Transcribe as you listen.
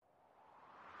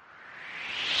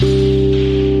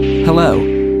Hello,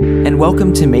 and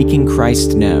welcome to Making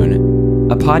Christ Known,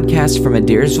 a podcast from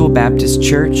Adairsville Baptist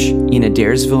Church in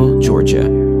Adairsville, Georgia.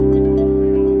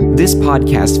 This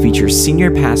podcast features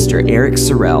Senior Pastor Eric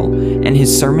Sorrell and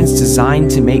his sermons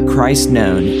designed to make Christ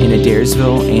known in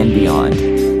Adairsville and beyond.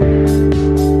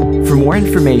 For more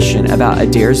information about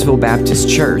Adairsville Baptist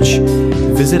Church,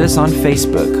 visit us on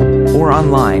Facebook or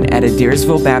online at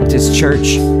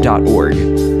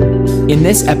adairsvillebaptistchurch.org. In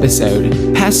this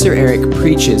episode, Pastor Eric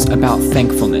preaches about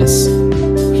thankfulness.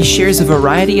 He shares a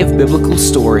variety of biblical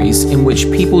stories in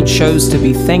which people chose to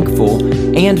be thankful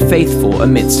and faithful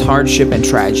amidst hardship and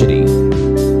tragedy.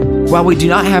 While we do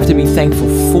not have to be thankful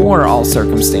for all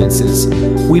circumstances,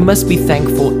 we must be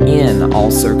thankful in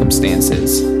all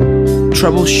circumstances.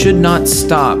 Trouble should not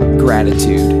stop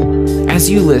gratitude. As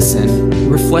you listen,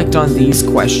 reflect on these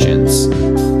questions.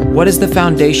 What is the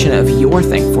foundation of your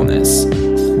thankfulness?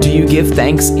 Do you give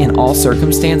thanks in all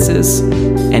circumstances?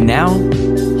 And now,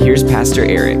 here's Pastor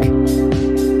Eric.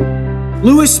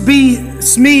 Lewis B.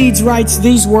 Smedes writes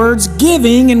these words: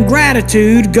 giving and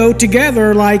gratitude go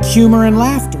together like humor and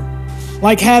laughter,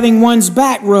 like having one's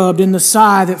back rubbed in the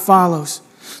sigh that follows,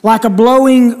 like a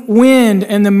blowing wind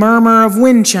and the murmur of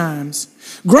wind chimes.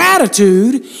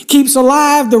 Gratitude keeps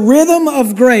alive the rhythm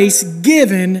of grace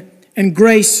given and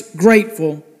grace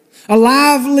grateful, a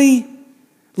lively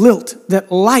lilt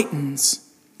that lightens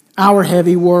our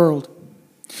heavy world.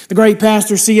 The great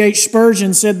pastor C.H.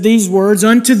 Spurgeon said these words: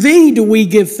 "Unto thee do we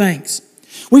give thanks.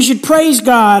 We should praise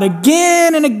God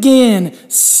again and again.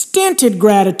 Stinted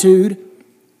gratitude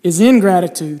is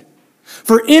ingratitude.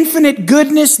 For infinite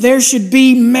goodness there should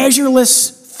be measureless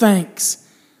thanks.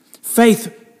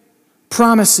 Faith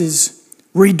promises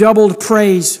redoubled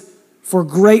praise for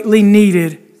greatly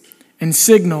needed and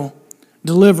signal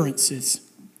deliverances."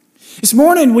 This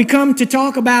morning we come to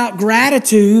talk about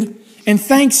gratitude and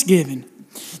thanksgiving.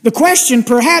 The question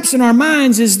perhaps in our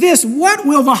minds is this: what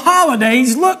will the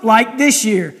holidays look like this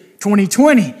year,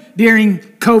 2020, during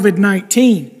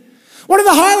COVID-19? What do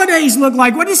the holidays look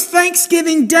like? What does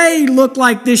Thanksgiving Day look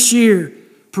like this year?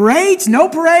 Parades, no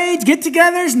parades,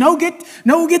 get-togethers, no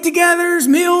get-togethers,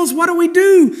 meals, what do we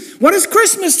do? What does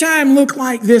Christmas time look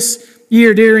like this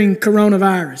year during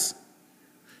coronavirus?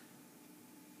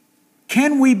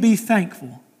 Can we be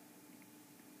thankful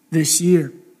this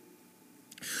year?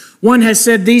 One has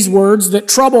said these words, that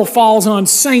trouble falls on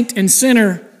saint and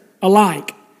sinner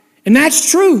alike. And that's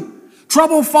true.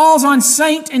 Trouble falls on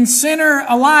saint and sinner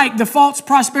alike. The false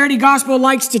prosperity gospel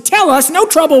likes to tell us no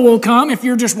trouble will come if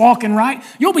you're just walking right.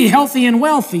 You'll be healthy and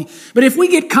wealthy. But if we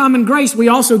get common grace, we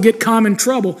also get common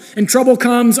trouble. And trouble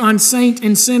comes on saint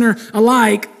and sinner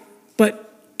alike.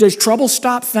 But does trouble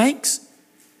stop thanks?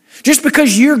 Just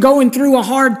because you're going through a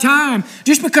hard time,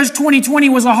 just because 2020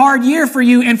 was a hard year for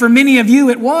you, and for many of you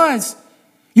it was.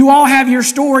 You all have your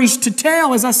stories to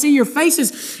tell. As I see your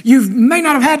faces, you may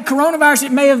not have had coronavirus.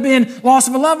 It may have been loss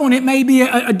of a loved one. It may be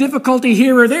a difficulty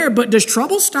here or there. But does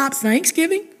trouble stop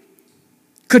thanksgiving?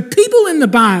 Could people in the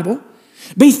Bible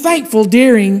be thankful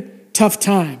during tough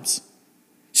times?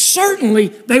 Certainly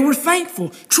they were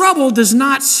thankful. Trouble does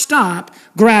not stop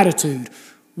gratitude.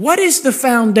 What is the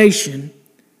foundation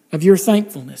of your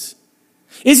thankfulness?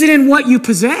 Is it in what you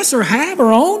possess or have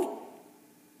or own?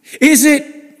 Is it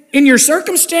in your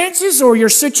circumstances or your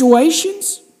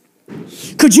situations?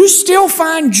 Could you still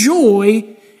find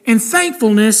joy and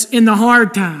thankfulness in the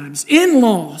hard times, in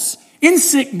loss, in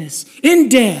sickness, in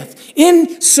death,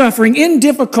 in suffering, in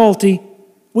difficulty?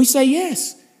 We say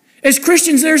yes. As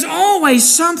Christians, there's always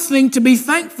something to be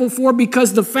thankful for,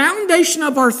 because the foundation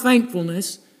of our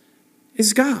thankfulness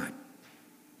is God.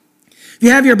 If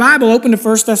you have your Bible, open to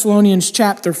 1 Thessalonians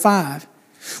chapter 5.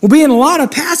 We'll be in a lot of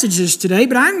passages today,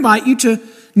 but I invite you to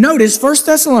notice 1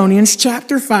 Thessalonians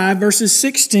chapter 5, verses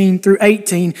 16 through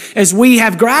 18, as we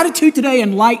have gratitude today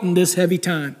and lighten this heavy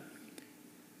time.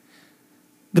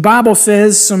 The Bible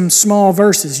says some small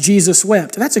verses. Jesus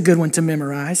wept. That's a good one to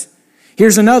memorize.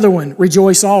 Here's another one.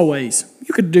 Rejoice always.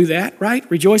 You could do that, right?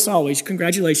 Rejoice always.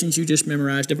 Congratulations, you just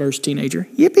memorized a verse, teenager.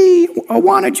 Yippee,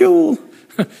 Awana Jewel.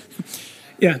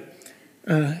 Yeah.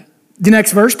 The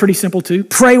next verse, pretty simple too.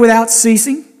 Pray without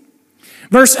ceasing.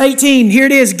 Verse 18, here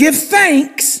it is. Give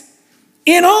thanks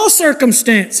in all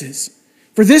circumstances,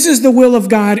 for this is the will of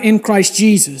God in Christ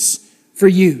Jesus for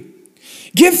you.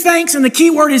 Give thanks, and the key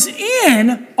word is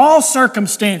in all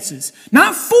circumstances,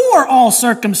 not for all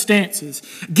circumstances.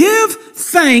 Give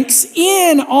thanks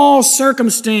in all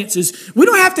circumstances. We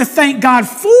don't have to thank God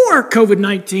for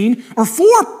COVID-19 or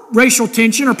for racial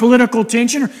tension or political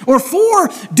tension or for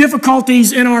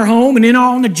difficulties in our home and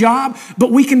on the job,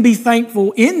 but we can be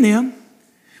thankful in them.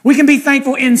 We can be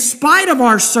thankful in spite of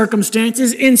our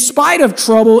circumstances, in spite of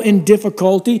trouble and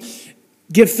difficulty.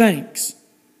 Give thanks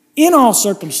in all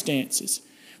circumstances.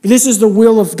 For this is the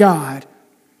will of God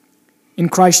in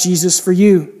Christ Jesus for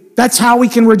you. That's how we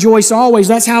can rejoice always.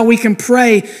 That's how we can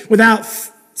pray without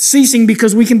ceasing,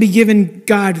 because we can be giving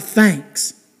God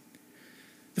thanks.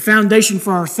 The foundation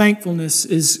for our thankfulness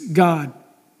is God.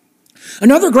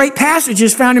 Another great passage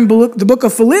is found in the book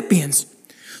of Philippians.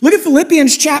 Look at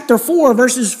Philippians chapter 4,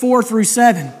 verses 4 through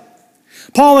 7.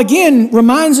 Paul again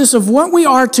reminds us of what we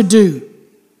are to do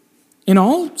in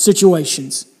all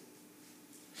situations.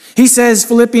 He says,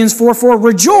 Philippians 4:4,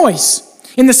 rejoice.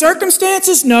 In the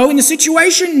circumstances, no. In the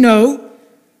situation, no.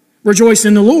 Rejoice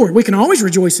in the Lord. We can always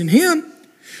rejoice in Him.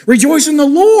 Rejoice in the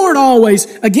Lord always.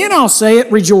 Again, I'll say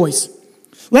it, rejoice.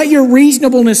 Let your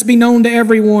reasonableness be known to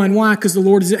everyone. Why? Because the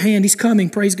Lord is at hand. He's coming.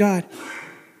 Praise God.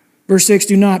 Verse 6,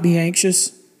 do not be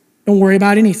anxious. Don't worry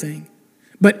about anything.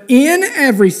 But in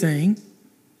everything,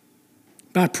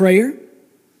 by prayer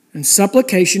and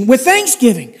supplication, with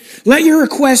thanksgiving, let your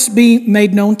requests be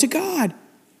made known to God.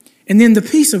 And then the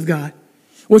peace of God,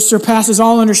 which surpasses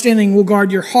all understanding, will guard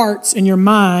your hearts and your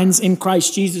minds in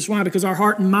Christ Jesus. Why? Because our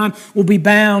heart and mind will be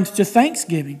bound to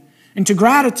thanksgiving and to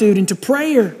gratitude and to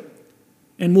prayer,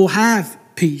 and we'll have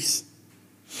peace.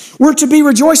 We're to be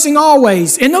rejoicing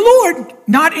always in the Lord,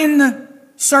 not in the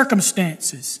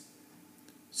circumstances.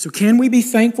 So can we be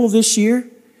thankful this year?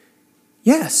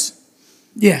 Yes.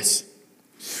 Yes.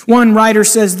 One writer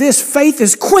says this, faith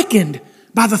is quickened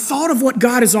by the thought of what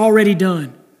God has already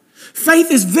done.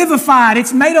 Faith is vivified,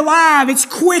 it's made alive, it's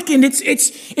quickened,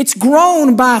 it's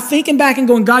grown by thinking back and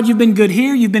going, God, you've been good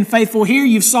here, you've been faithful here,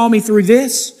 you've saw me through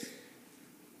this.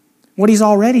 What He's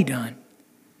already done.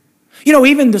 You know,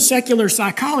 even the secular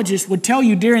psychologists would tell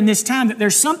you during this time that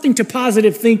there's something to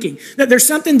positive thinking, that there's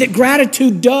something that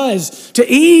gratitude does to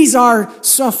ease our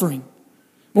suffering.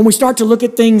 When we start to look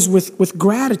at things with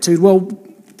gratitude, well,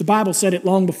 the Bible said it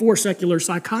long before secular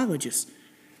psychologists.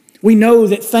 We know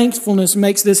that thankfulness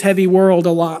makes this heavy world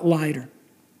a lot lighter.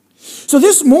 So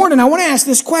this morning, I want to ask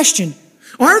this question.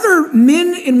 Are there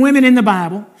men and women in the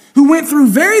Bible who went through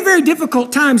very, very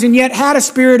difficult times and yet had a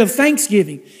spirit of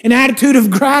thanksgiving, an attitude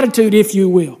of gratitude, if you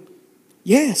will?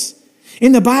 Yes.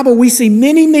 In the Bible, we see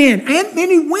many men and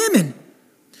many women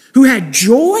who had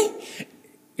joy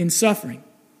in suffering.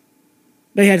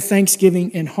 They had thanksgiving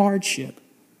in hardship.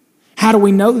 How do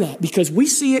we know that? Because we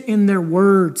see it in their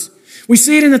words. We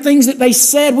see it in the things that they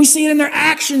said. We see it in their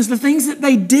actions, the things that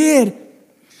they did.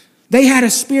 They had a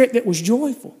spirit that was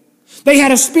joyful. They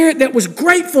had a spirit that was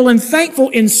grateful and thankful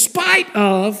in spite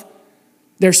of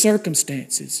their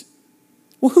circumstances.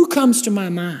 Well, who comes to my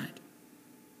mind?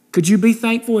 Could you be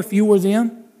thankful if you were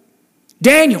them?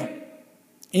 Daniel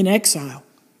in exile.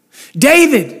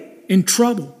 David in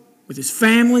trouble with his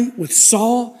family, with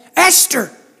Saul.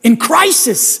 Esther in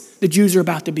crisis. The Jews are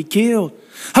about to be killed.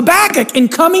 Habakkuk in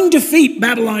coming defeat,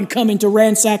 Babylon coming to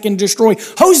ransack and destroy.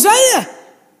 Hosea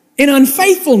in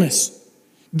unfaithfulness.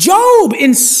 Job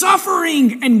in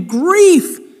suffering and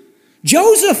grief.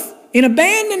 Joseph in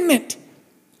abandonment.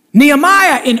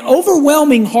 Nehemiah in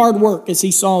overwhelming hard work as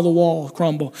he saw the wall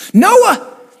crumble.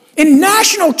 Noah in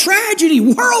national tragedy,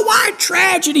 worldwide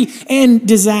tragedy and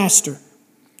disaster.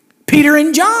 Peter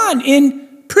and John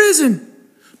in prison.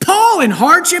 Paul in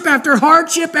hardship after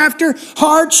hardship after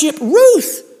hardship.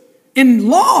 Ruth in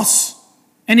loss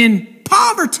and in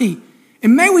poverty.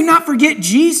 And may we not forget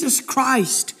Jesus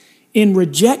Christ in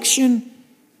rejection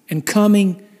and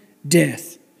coming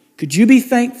death. Could you be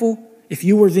thankful if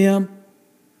you were them?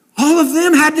 All of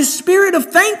them had the spirit of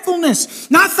thankfulness.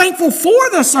 Not thankful for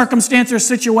the circumstance or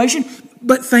situation,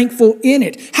 but thankful in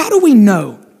it. How do we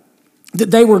know that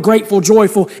they were grateful,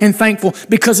 joyful, and thankful?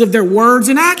 Because of their words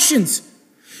and actions.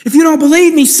 If you don't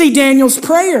believe me, see Daniel's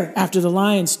prayer after the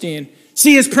lion's den.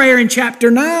 See his prayer in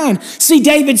chapter 9. See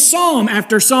David's psalm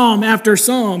after psalm after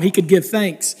psalm. He could give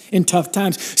thanks in tough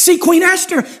times. See Queen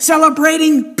Esther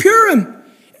celebrating Purim.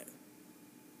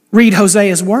 Read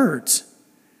Hosea's words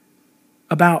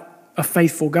about a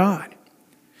faithful God.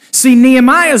 See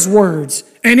Nehemiah's words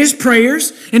and his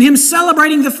prayers and him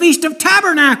celebrating the Feast of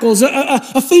Tabernacles,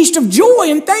 a feast of joy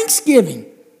and thanksgiving.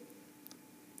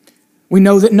 We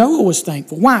know that Noah was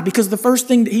thankful. Why? Because the first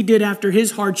thing that he did after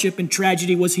his hardship and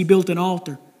tragedy was he built an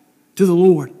altar to the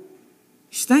Lord.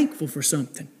 He's thankful for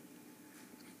something.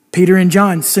 Peter and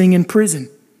John sing in prison.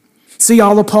 See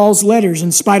all of Paul's letters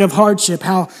in spite of hardship,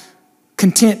 how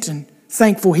content and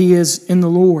thankful he is in the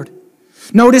Lord.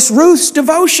 Notice Ruth's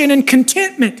devotion and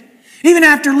contentment. Even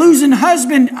after losing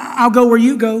husband, I'll go where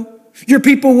you go. Your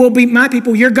people will be my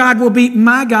people. Your God will be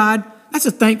my God. That's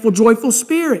a thankful, joyful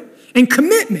spirit and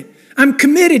commitment. I'm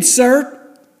committed, sir.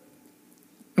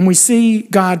 And we see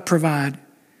God provide.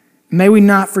 May we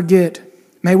not forget,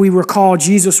 may we recall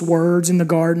Jesus' words in the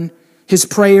garden, his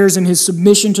prayers and his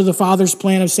submission to the Father's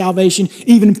plan of salvation.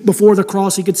 Even before the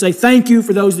cross, he could say, thank you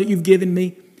for those that you've given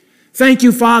me. Thank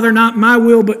you, Father, not my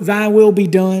will, but thy will be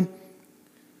done.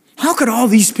 How could all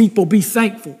these people be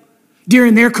thankful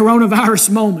during their coronavirus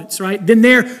moments, right? Then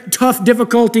their tough,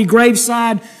 difficulty,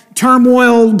 graveside,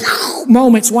 turmoil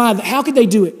moments. Why? How could they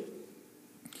do it?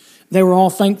 They were all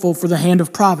thankful for the hand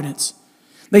of providence.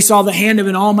 They saw the hand of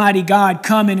an almighty God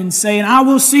coming and saying, I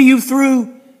will see you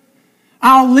through.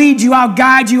 I'll lead you, I'll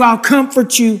guide you, I'll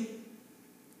comfort you.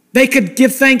 They could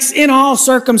give thanks in all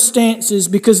circumstances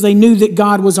because they knew that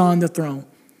God was on the throne.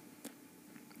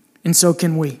 And so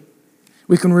can we.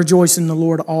 We can rejoice in the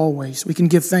Lord always. We can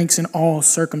give thanks in all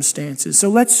circumstances. So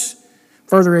let's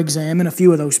further examine a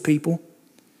few of those people.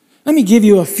 Let me give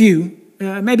you a few,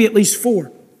 maybe at least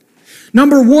 4.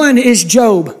 Number 1 is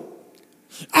Job.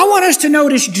 I want us to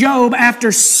notice Job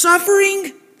after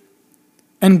suffering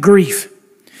and grief.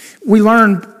 We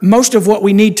learn most of what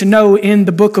we need to know in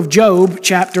the book of Job,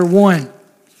 chapter 1.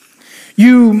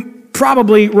 You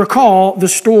probably recall the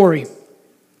story.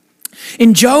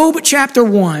 In Job chapter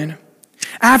 1,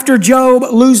 after Job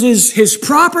loses his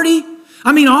property,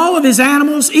 all of his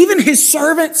animals, even his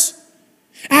servants,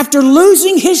 after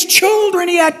losing his children,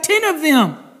 he had 10 of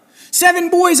them. 7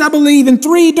 boys, I believe, and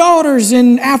 3 daughters.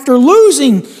 And after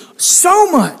losing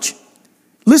so much,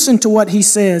 listen to what he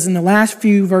says in the last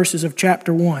few verses of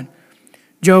chapter 1.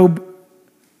 Job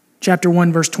chapter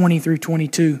 1, verse 20 through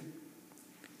 22.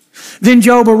 Then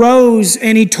Job arose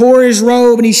and he tore his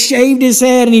robe and he shaved his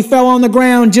head and he fell on the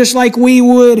ground just like we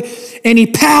would, and he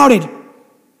pouted.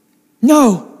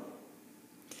 No.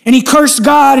 And he cursed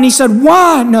God and he said,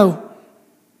 why? No.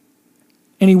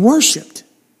 And he worshiped.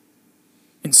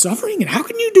 In suffering? And how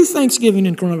can you do thanksgiving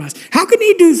in coronavirus? How can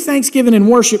he do thanksgiving and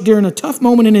worship during a tough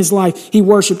moment in his life? He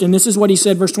worshiped, and this is what he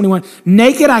said, verse 21.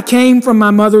 Naked I came from my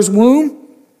mother's womb.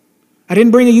 I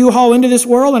didn't bring a U-Haul into this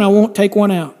world, and I won't take one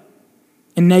out.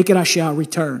 And naked I shall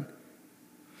return.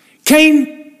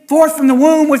 Came forth from the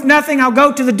womb with nothing, I'll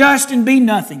go to the dust and be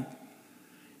nothing.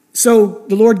 So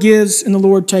the Lord gives and the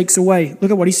Lord takes away.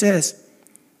 Look at what he says.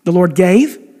 The Lord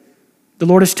gave, the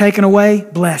Lord has taken away,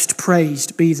 blessed,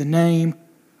 praised be the name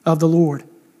of the Lord.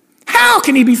 How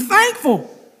can he be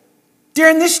thankful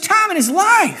during this time in his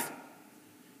life?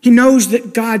 He knows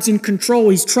that God's in control.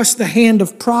 He trusts the hand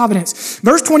of providence.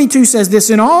 Verse 22 says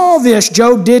this, in all this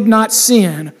Job did not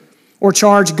sin or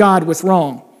charge God with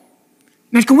wrong.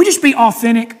 Now, can we just be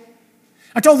authentic?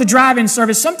 I told the drive-in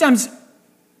service, sometimes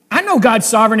I know God's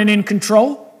sovereign and in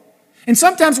control. And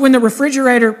sometimes when the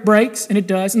refrigerator breaks, and it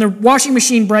does, and the washing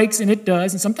machine breaks, and it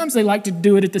does, and sometimes they like to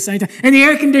do it at the same time, and the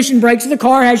air conditioner breaks, and the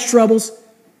car has troubles.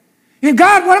 And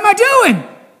God, what am I doing?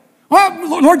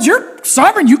 Well, Lord, you're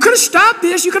sovereign. You could have stopped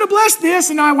this. You could have blessed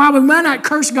this. And why we might not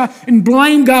curse God and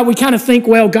blame God, we kind of think,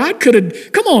 well, God could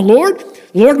have, come on, Lord.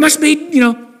 Lord must be,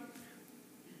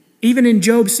 Even in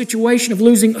Job's situation of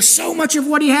losing so much of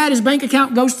what he had, his bank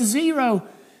account goes to zero.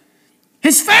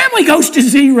 His family goes to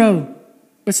zero.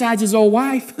 Besides his old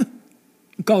wife.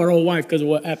 I call her old wife because of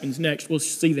what happens next. We'll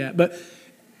see that. But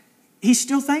he's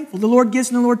still thankful. The Lord gives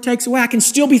and the Lord takes away. I can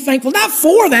still be thankful. Not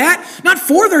for that. Not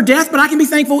for their death. But I can be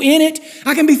thankful in it.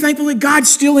 I can be thankful that God's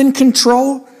still in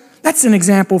control. That's an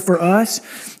example for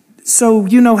us. So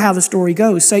you know how the story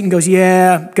goes. Satan goes,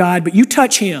 yeah, God, but you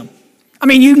touch him.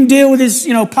 You can deal with his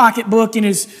pocketbook and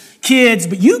his kids.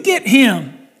 But you get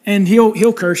him and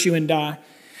he'll curse you and die.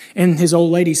 And his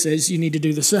old lady says, you need to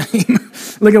do the same.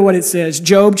 Look at what it says.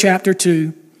 Job chapter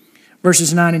 2,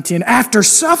 verses 9 and 10. After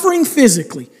suffering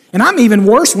physically, and I'm even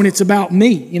worse when it's about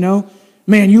me,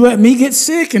 Man, you let me get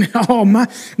sick and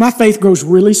my faith grows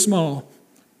really small.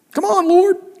 Come on,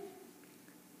 Lord.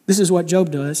 This is what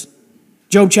Job does.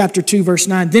 Job chapter 2, verse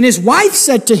 9. Then his wife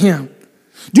said to him,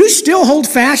 do you still hold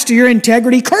fast to your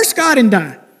integrity? Curse God and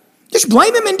die. Just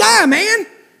blame him and die, man.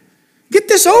 Get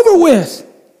this over with.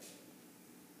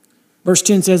 Verse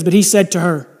 10 says, but he said to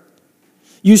her,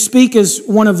 you speak as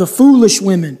one of the foolish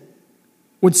women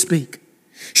would speak.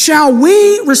 Shall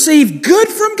we receive good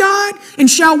from God, and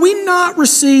shall we not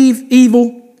receive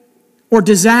evil or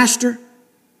disaster?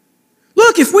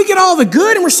 Look, if we get all the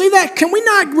good and receive that, can we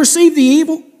not receive the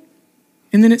evil?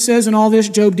 And then it says in all this,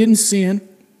 Job didn't sin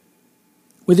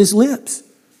with his lips.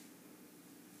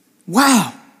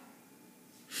 Wow.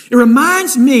 It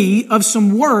reminds me of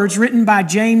some words written by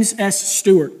James S.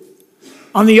 Stewart.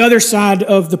 On the other side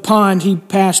of the pond, he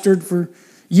pastored for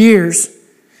years.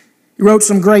 He wrote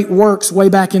some great works way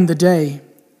back in the day.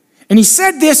 And he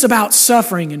said this about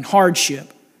suffering and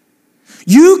hardship.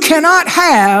 You cannot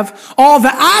have all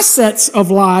the assets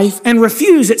of life and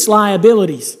refuse its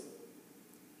liabilities.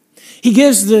 He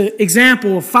gives the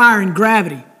example of fire and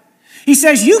gravity. He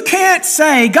says, you can't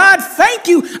say, God, thank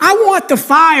you. I want the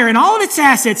fire and all of its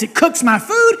assets. It cooks my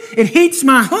food. It heats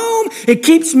my home. It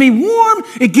keeps me warm.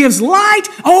 It gives light.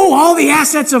 Oh, all the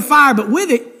assets of fire. But with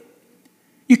it,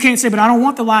 you can't say, but I don't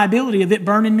want the liability of it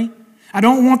burning me. I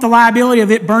don't want the liability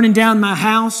of it burning down my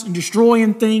house and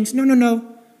destroying things.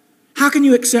 No. How can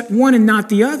you accept one and not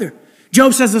the other?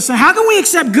 Job says the same. How can we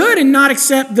accept good and not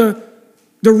accept the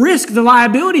risk, the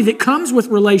liability that comes with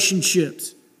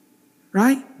relationships?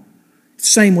 Right?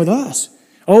 Same with us.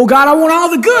 Oh, God, I want all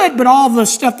the good, but all the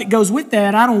stuff that goes with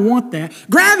that, I don't want that.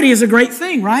 Gravity is a great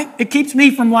thing, right? It keeps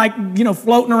me from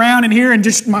floating around in here and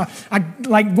just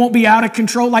won't be out of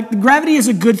control. Gravity is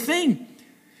a good thing.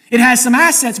 It has some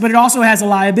assets, but it also has a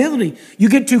liability. You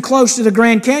get too close to the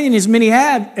Grand Canyon, as many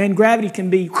have, and gravity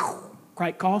can be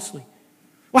quite costly.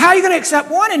 Well, how are you going to accept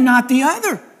one and not the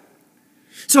other?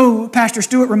 So Pastor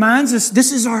Stewart reminds us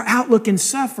this is our outlook in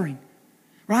suffering,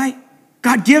 right?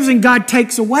 God gives and God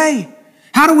takes away.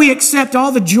 How do we accept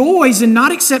all the joys and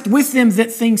not accept with them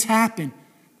that things happen?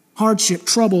 Hardship,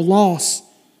 trouble, loss.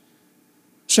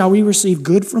 Shall we receive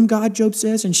good from God, Job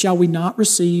says, and shall we not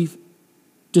receive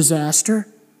disaster?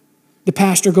 The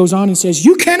pastor goes on and says,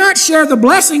 you cannot share the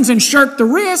blessings and shirk the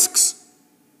risks.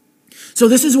 So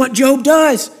this is what Job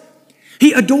does.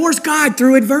 He adores God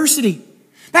through adversity.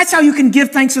 That's how you can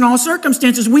give thanks in all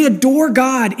circumstances. We adore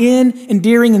God in,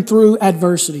 endearing, and through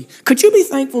adversity. Could you be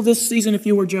thankful this season if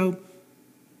you were Job?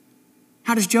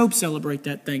 How does Job celebrate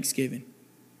that Thanksgiving?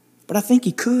 But I think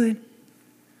he could.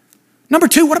 Number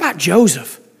two, what about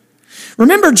Joseph?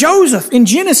 Remember Joseph in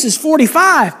Genesis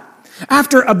 45,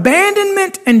 after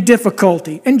abandonment and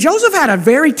difficulty. And Joseph had a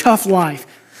very tough life.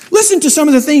 Listen to some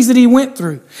of the things that he went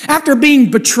through. After being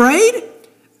betrayed,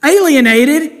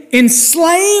 alienated,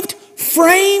 enslaved,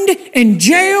 framed and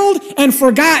jailed and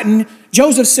forgotten,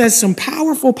 Joseph says some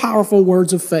powerful, powerful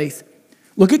words of faith.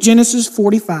 Look at Genesis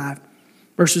 45,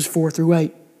 verses 4 through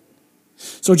 8.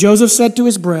 So Joseph said to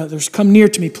his brothers, come near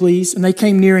to me, please. And they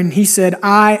came near and he said,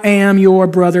 I am your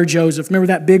brother Joseph. Remember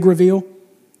that big reveal?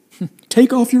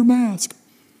 Take off your mask.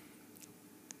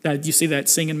 Did you see that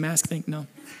singing mask thing? No.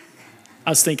 I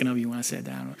was thinking of you when I said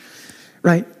that.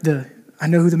 Right? I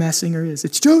know who the masked singer is.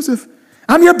 It's Joseph.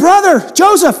 I'm your brother,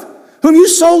 Joseph, whom you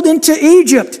sold into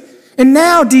Egypt. And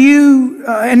now do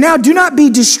not be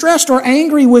distressed or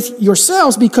angry with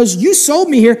yourselves because you sold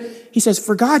me here. He says,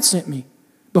 for God sent me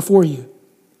before you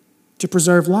to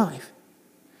preserve life.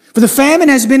 For the famine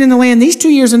has been in the land these 2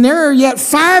 years, and there are yet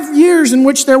 5 years in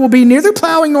which there will be neither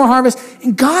plowing nor harvest.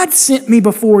 And God sent me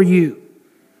before you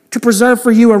to preserve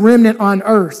for you a remnant on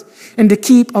earth and to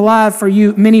keep alive for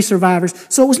you many survivors.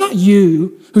 So it was not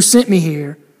you who sent me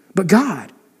here, but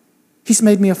God. He's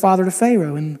made me a father to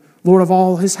Pharaoh and Lord of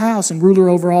all his house and ruler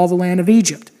over all the land of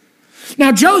Egypt.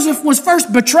 Now Joseph was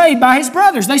first betrayed by his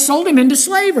brothers. They sold him into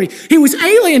slavery. He was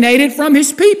alienated from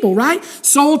his people, right?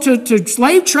 Sold to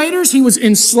slave traders. He was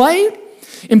enslaved.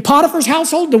 In Potiphar's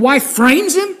household, the wife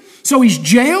frames him, so he's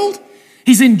jailed.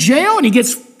 He's in jail and he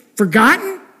gets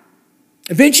forgotten.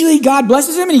 Eventually, God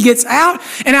blesses him and he gets out.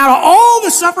 And out of all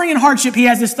the suffering and hardship, he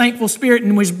has this thankful spirit.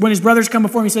 And when his brothers come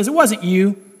before him, he says, it wasn't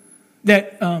you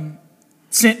that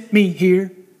sent me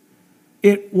here.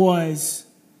 It was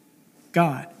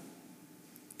God.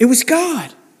 It was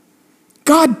God.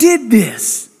 God did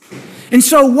this. And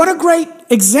so what a great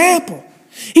example.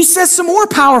 He says some more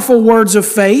powerful words of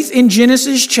faith in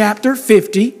Genesis chapter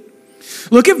 50.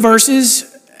 Look at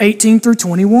verses 18 through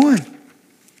 21.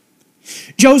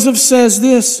 Joseph says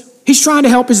this. He's trying to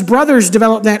help his brothers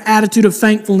develop that attitude of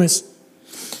thankfulness.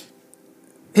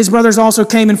 His brothers also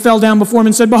came and fell down before him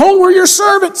and said, behold, we're your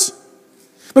servants.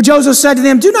 But Joseph said to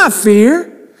them, do not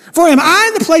fear, for am I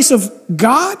in the place of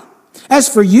God?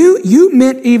 As for you, you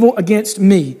meant evil against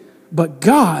me, but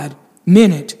God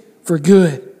meant it for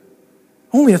good.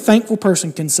 Only a thankful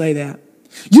person can say that.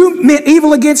 You meant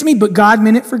evil against me, but God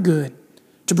meant it for good,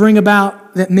 to bring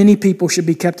about that many people should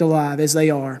be kept alive as they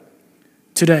are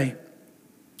today.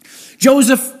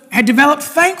 Joseph had developed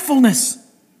thankfulness.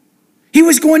 He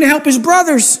was going to help his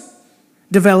brothers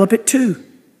develop it too.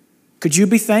 Could you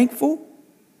be thankful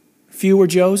if you were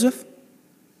Joseph?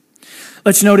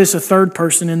 Let's notice a third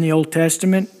person in the Old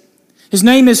Testament. His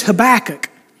name is Habakkuk.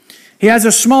 He has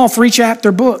a small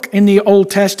 3-chapter book in the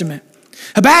Old Testament.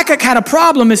 Habakkuk had a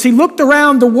problem as he looked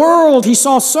around the world. He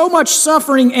saw so much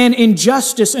suffering and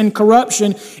injustice and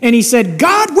corruption. And he said,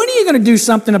 God, when are you going to do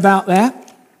something about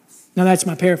that? Now that's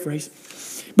my paraphrase.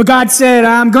 But God said,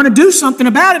 I'm going to do something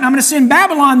about it. I'm going to send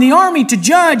Babylon, the army, to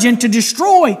judge and to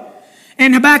destroy.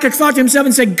 And Habakkuk thought to himself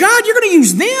and said, God, you're going to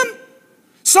use them?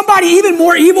 Somebody even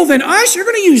more evil than us? You're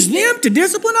going to use them to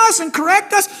discipline us and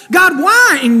correct us? God,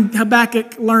 why? And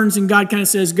Habakkuk learns, and God kind of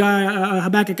says,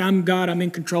 Habakkuk, I'm God, I'm in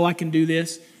control, I can do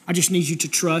this. I just need you to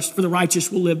trust, for the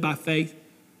righteous will live by faith.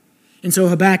 And so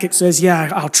Habakkuk says,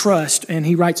 yeah, I'll trust. And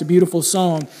he writes a beautiful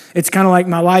song. It's kind of like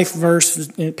my life verse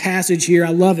passage here.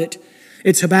 I love it.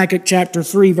 It's Habakkuk chapter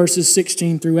 3, verses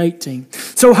 16 through 18.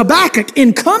 So Habakkuk,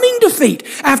 in coming defeat,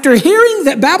 after hearing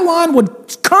that Babylon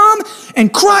would come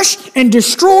and crush and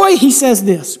destroy, he says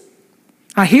this,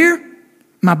 I hear,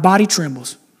 my body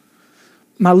trembles.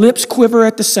 My lips quiver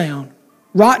at the sound.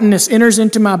 Rottenness enters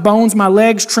into my bones. My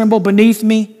legs tremble beneath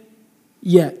me.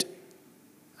 Yet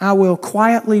I will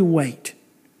quietly wait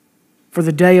for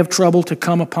the day of trouble to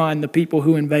come upon the people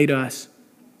who invade us.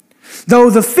 Though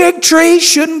the fig tree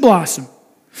shouldn't blossom,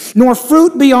 nor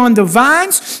fruit be on the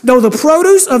vines, though the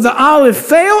produce of the olive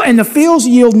fail and the fields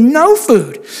yield no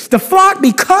food, the flock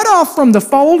be cut off from the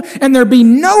fold and there be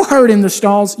no herd in the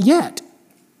stalls, yet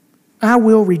I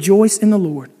will rejoice in the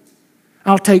Lord.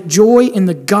 I'll take joy in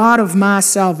the God of my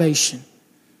salvation,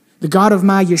 the God of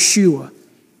my Yeshua.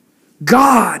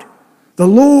 God, the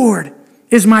Lord,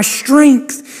 is my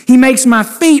strength. He makes my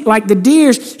feet like the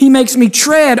deer's. He makes me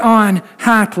tread on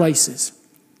high places.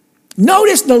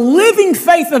 Notice the living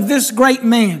faith of this great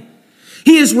man.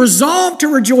 He is resolved to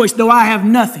rejoice, though I have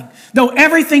nothing. Though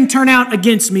everything turn out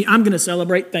against me, I'm going to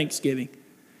celebrate Thanksgiving.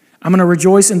 I'm going to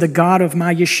rejoice in the God of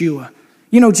my Yeshua.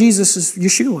 You know, Jesus is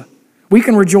Yeshua. We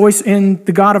can rejoice in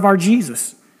the God of our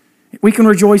Jesus. We can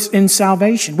rejoice in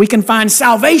salvation. We can find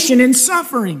salvation in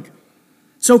suffering.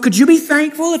 So could you be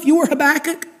thankful if you were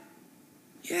Habakkuk?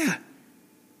 Yeah.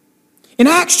 In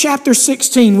Acts chapter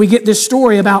 16, we get this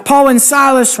story about Paul and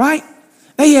Silas, right?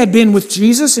 They had been with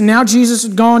Jesus, and now Jesus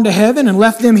had gone to heaven and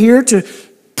left them here to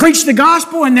preach the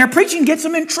gospel, and their preaching gets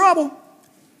them in trouble.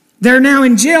 They're now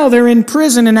in jail, they're in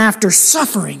prison, and after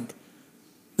suffering,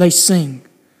 they sing.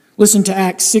 Listen to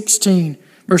Acts 16,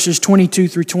 verses 22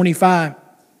 through 25.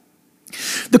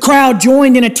 The crowd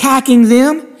joined in attacking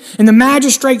them, and the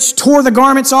magistrates tore the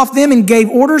garments off them and gave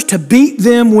orders to beat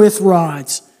them with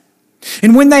rods.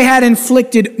 And when they had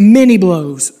inflicted many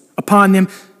blows upon them,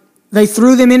 they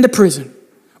threw them into prison,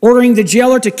 ordering the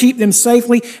jailer to keep them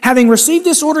safely. Having received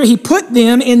this order, he put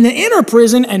them in the inner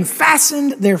prison and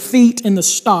fastened their feet in the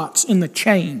stocks, in the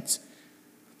chains.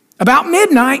 About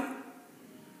midnight,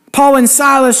 Paul and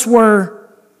Silas were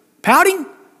pouting?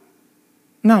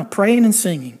 No, praying and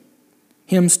singing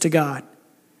hymns to God.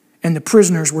 And the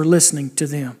prisoners were listening to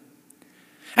them.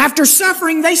 After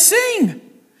suffering, they sing.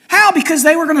 How? Because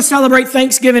they were going to celebrate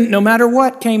Thanksgiving no matter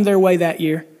what came their way that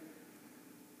year.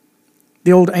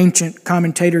 The old ancient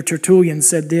commentator Tertullian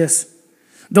said this,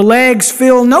 the legs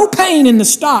feel no pain in the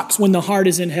stocks when the heart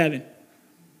is in heaven.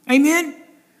 Amen?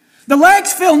 The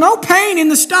legs feel no pain in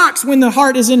the stocks when the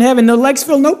heart is in heaven. The legs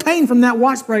feel no pain from that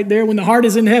wasp right there when the heart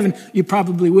is in heaven. You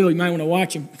probably will. You might want to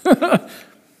watch him.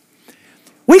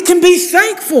 We can be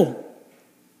thankful,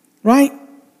 right?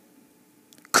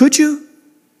 Could you?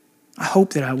 I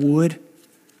hope that I would.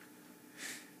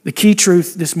 The key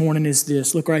truth this morning is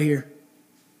this. Look right here.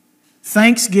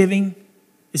 Thanksgiving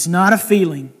is not a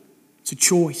feeling. It's a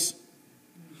choice.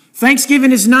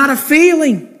 Thanksgiving is not a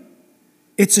feeling.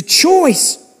 It's a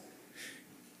choice.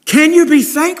 Can you be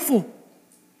thankful?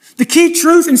 The key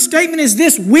truth and statement is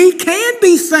this. We can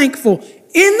be thankful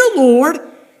in the Lord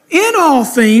in all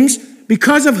things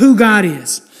because of who God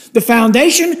is. The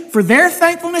foundation for their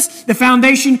thankfulness, the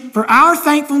foundation for our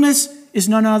thankfulness is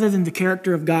none other than the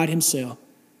character of God Himself.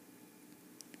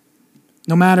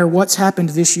 No matter what's happened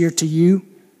this year to you,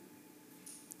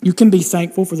 you can be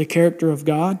thankful for the character of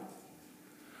God.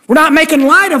 We're not making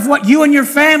light of what you and your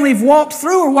family have walked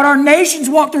through or what our nation's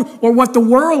walked through or what the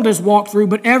world has walked through,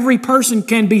 but every person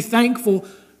can be thankful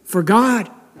for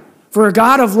God, for a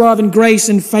God of love and grace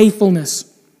and faithfulness.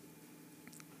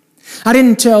 I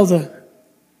didn't tell the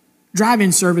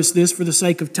drive-in service this for the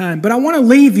sake of time, but I want to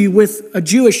leave you with a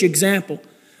Jewish example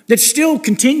that still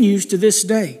continues to this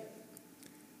day.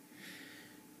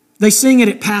 They sing it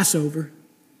at Passover.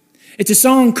 It's a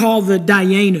song called the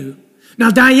Dayenu. Now,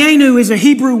 Dayenu is a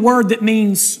Hebrew word that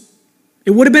means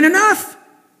it would have been enough.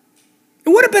 It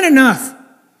would have been enough.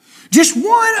 Just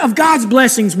one of God's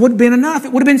blessings would have been enough.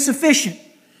 It would have been sufficient.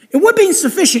 It would have been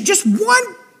sufficient. Just one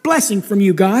blessing from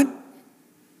you, God.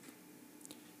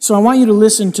 So I want you to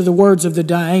listen to the words of the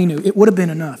Dayenu. It would have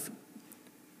been enough.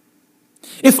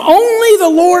 If only the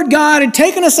Lord God had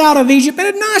taken us out of Egypt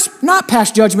and had not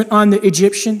passed judgment on the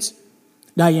Egyptians.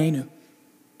 Dayenu.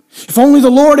 If only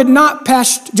the Lord had not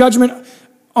passed judgment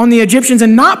on the Egyptians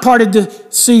and not parted the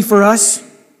sea for us.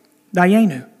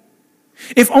 Dayenu.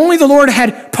 If only the Lord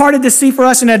had parted the sea for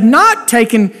us and had not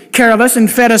taken care of us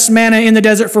and fed us manna in the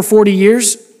desert for 40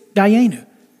 years, Dayenu.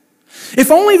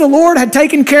 If only the Lord had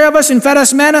taken care of us and fed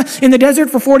us manna in the desert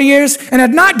for 40 years and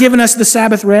had not given us the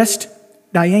Sabbath rest,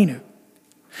 Dayenu.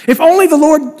 If only the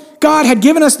Lord God had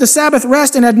given us the Sabbath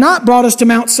rest and had not brought us to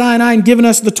Mount Sinai and given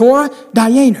us the Torah,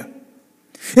 Dayenu.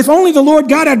 If only the Lord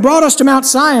God had brought us to Mount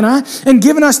Sinai and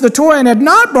given us the Torah and had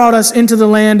not brought us into the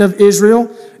land of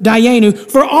Israel, Dayenu.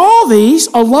 For all these,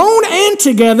 alone and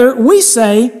together, we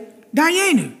say,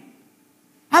 Dayenu.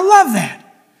 I love that.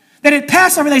 That at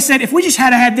Passover they said, if we just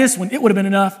had this one, it would have been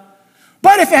enough.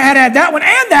 But if it had had that one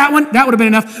and that one, that would have been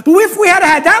enough. But if we had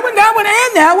had that one,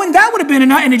 and that one, that would have been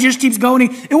enough. And it just keeps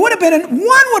going. It would have been,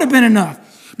 one would have been enough.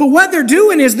 But what they're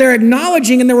doing is they're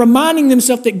acknowledging and they're reminding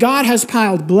themselves that God has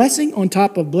piled blessing on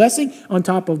top of blessing on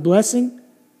top of blessing,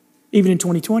 even in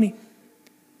 2020,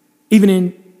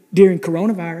 even during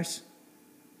coronavirus.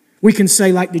 We can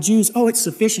say like the Jews, oh, it's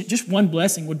sufficient. Just one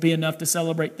blessing would be enough to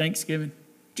celebrate Thanksgiving.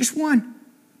 Just one.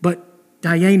 But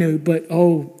Dayenu, but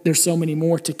oh, there's so many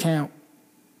more to count.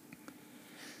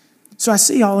 So I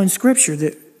see all in Scripture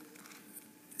that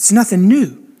it's nothing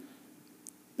new.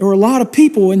 There were a lot of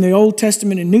people in the Old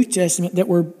Testament and New Testament that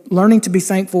were learning to be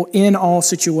thankful in all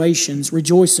situations,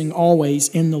 rejoicing always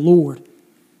in the Lord.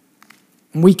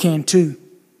 And we can too.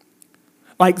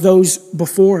 Like those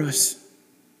before us,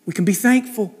 we can be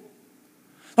thankful.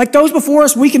 Like those before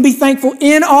us, we can be thankful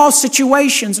in all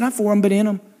situations, not for them, but in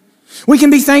them. We can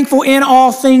be thankful in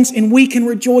all things, and we can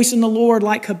rejoice in the Lord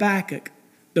like Habakkuk.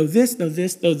 Though this,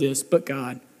 but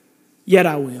God. Yet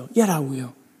I will, yet I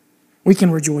will. We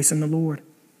can rejoice in the Lord.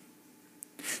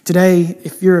 Today,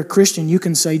 if you're a Christian, you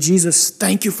can say, Jesus,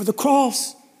 thank you for the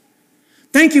cross.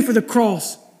 Thank you for the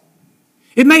cross.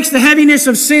 It makes the heaviness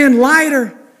of sin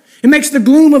lighter. It makes the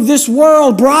gloom of this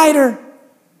world brighter.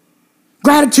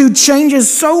 Gratitude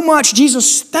changes so much.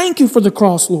 Jesus, thank you for the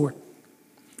cross, Lord.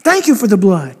 Thank you for the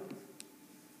blood.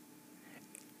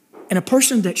 And a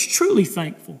person that's truly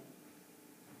thankful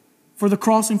for the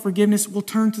cross and forgiveness will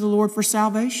turn to the Lord for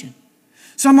salvation.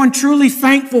 Someone truly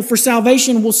thankful for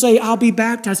salvation will say, I'll be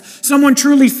baptized. Someone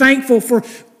truly thankful for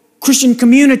Christian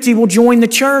community will join the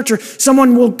church, or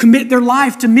someone will commit their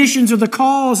life to missions or the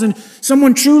cause, and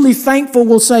someone truly thankful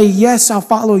will say, yes, I'll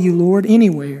follow you, Lord,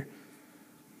 anywhere.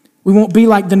 We won't be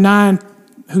like the 9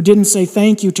 who didn't say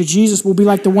thank you to Jesus. We'll be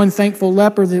like the one thankful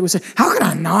leper that would say, how could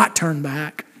I not turn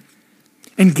back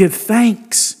and give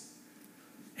thanks?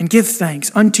 And give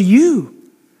thanks unto you.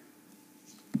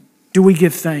 Do we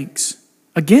give thanks?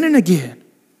 Again and again.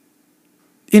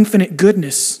 Infinite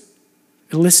goodness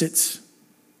elicits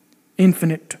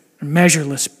infinite,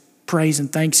 measureless praise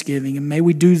and thanksgiving. And may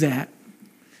we do that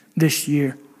this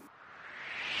year.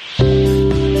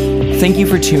 Thank you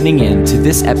for tuning in to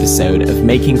this episode of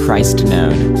Making Christ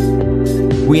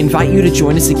Known. We invite you to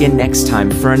join us again next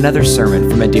time for another sermon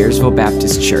from Adairsville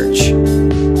Baptist Church.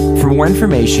 For more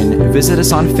information, visit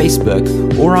us on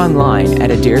Facebook or online at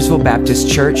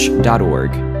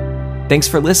adairsvillebaptistchurch.org. Thanks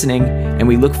for listening, and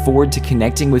we look forward to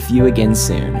connecting with you again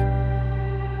soon.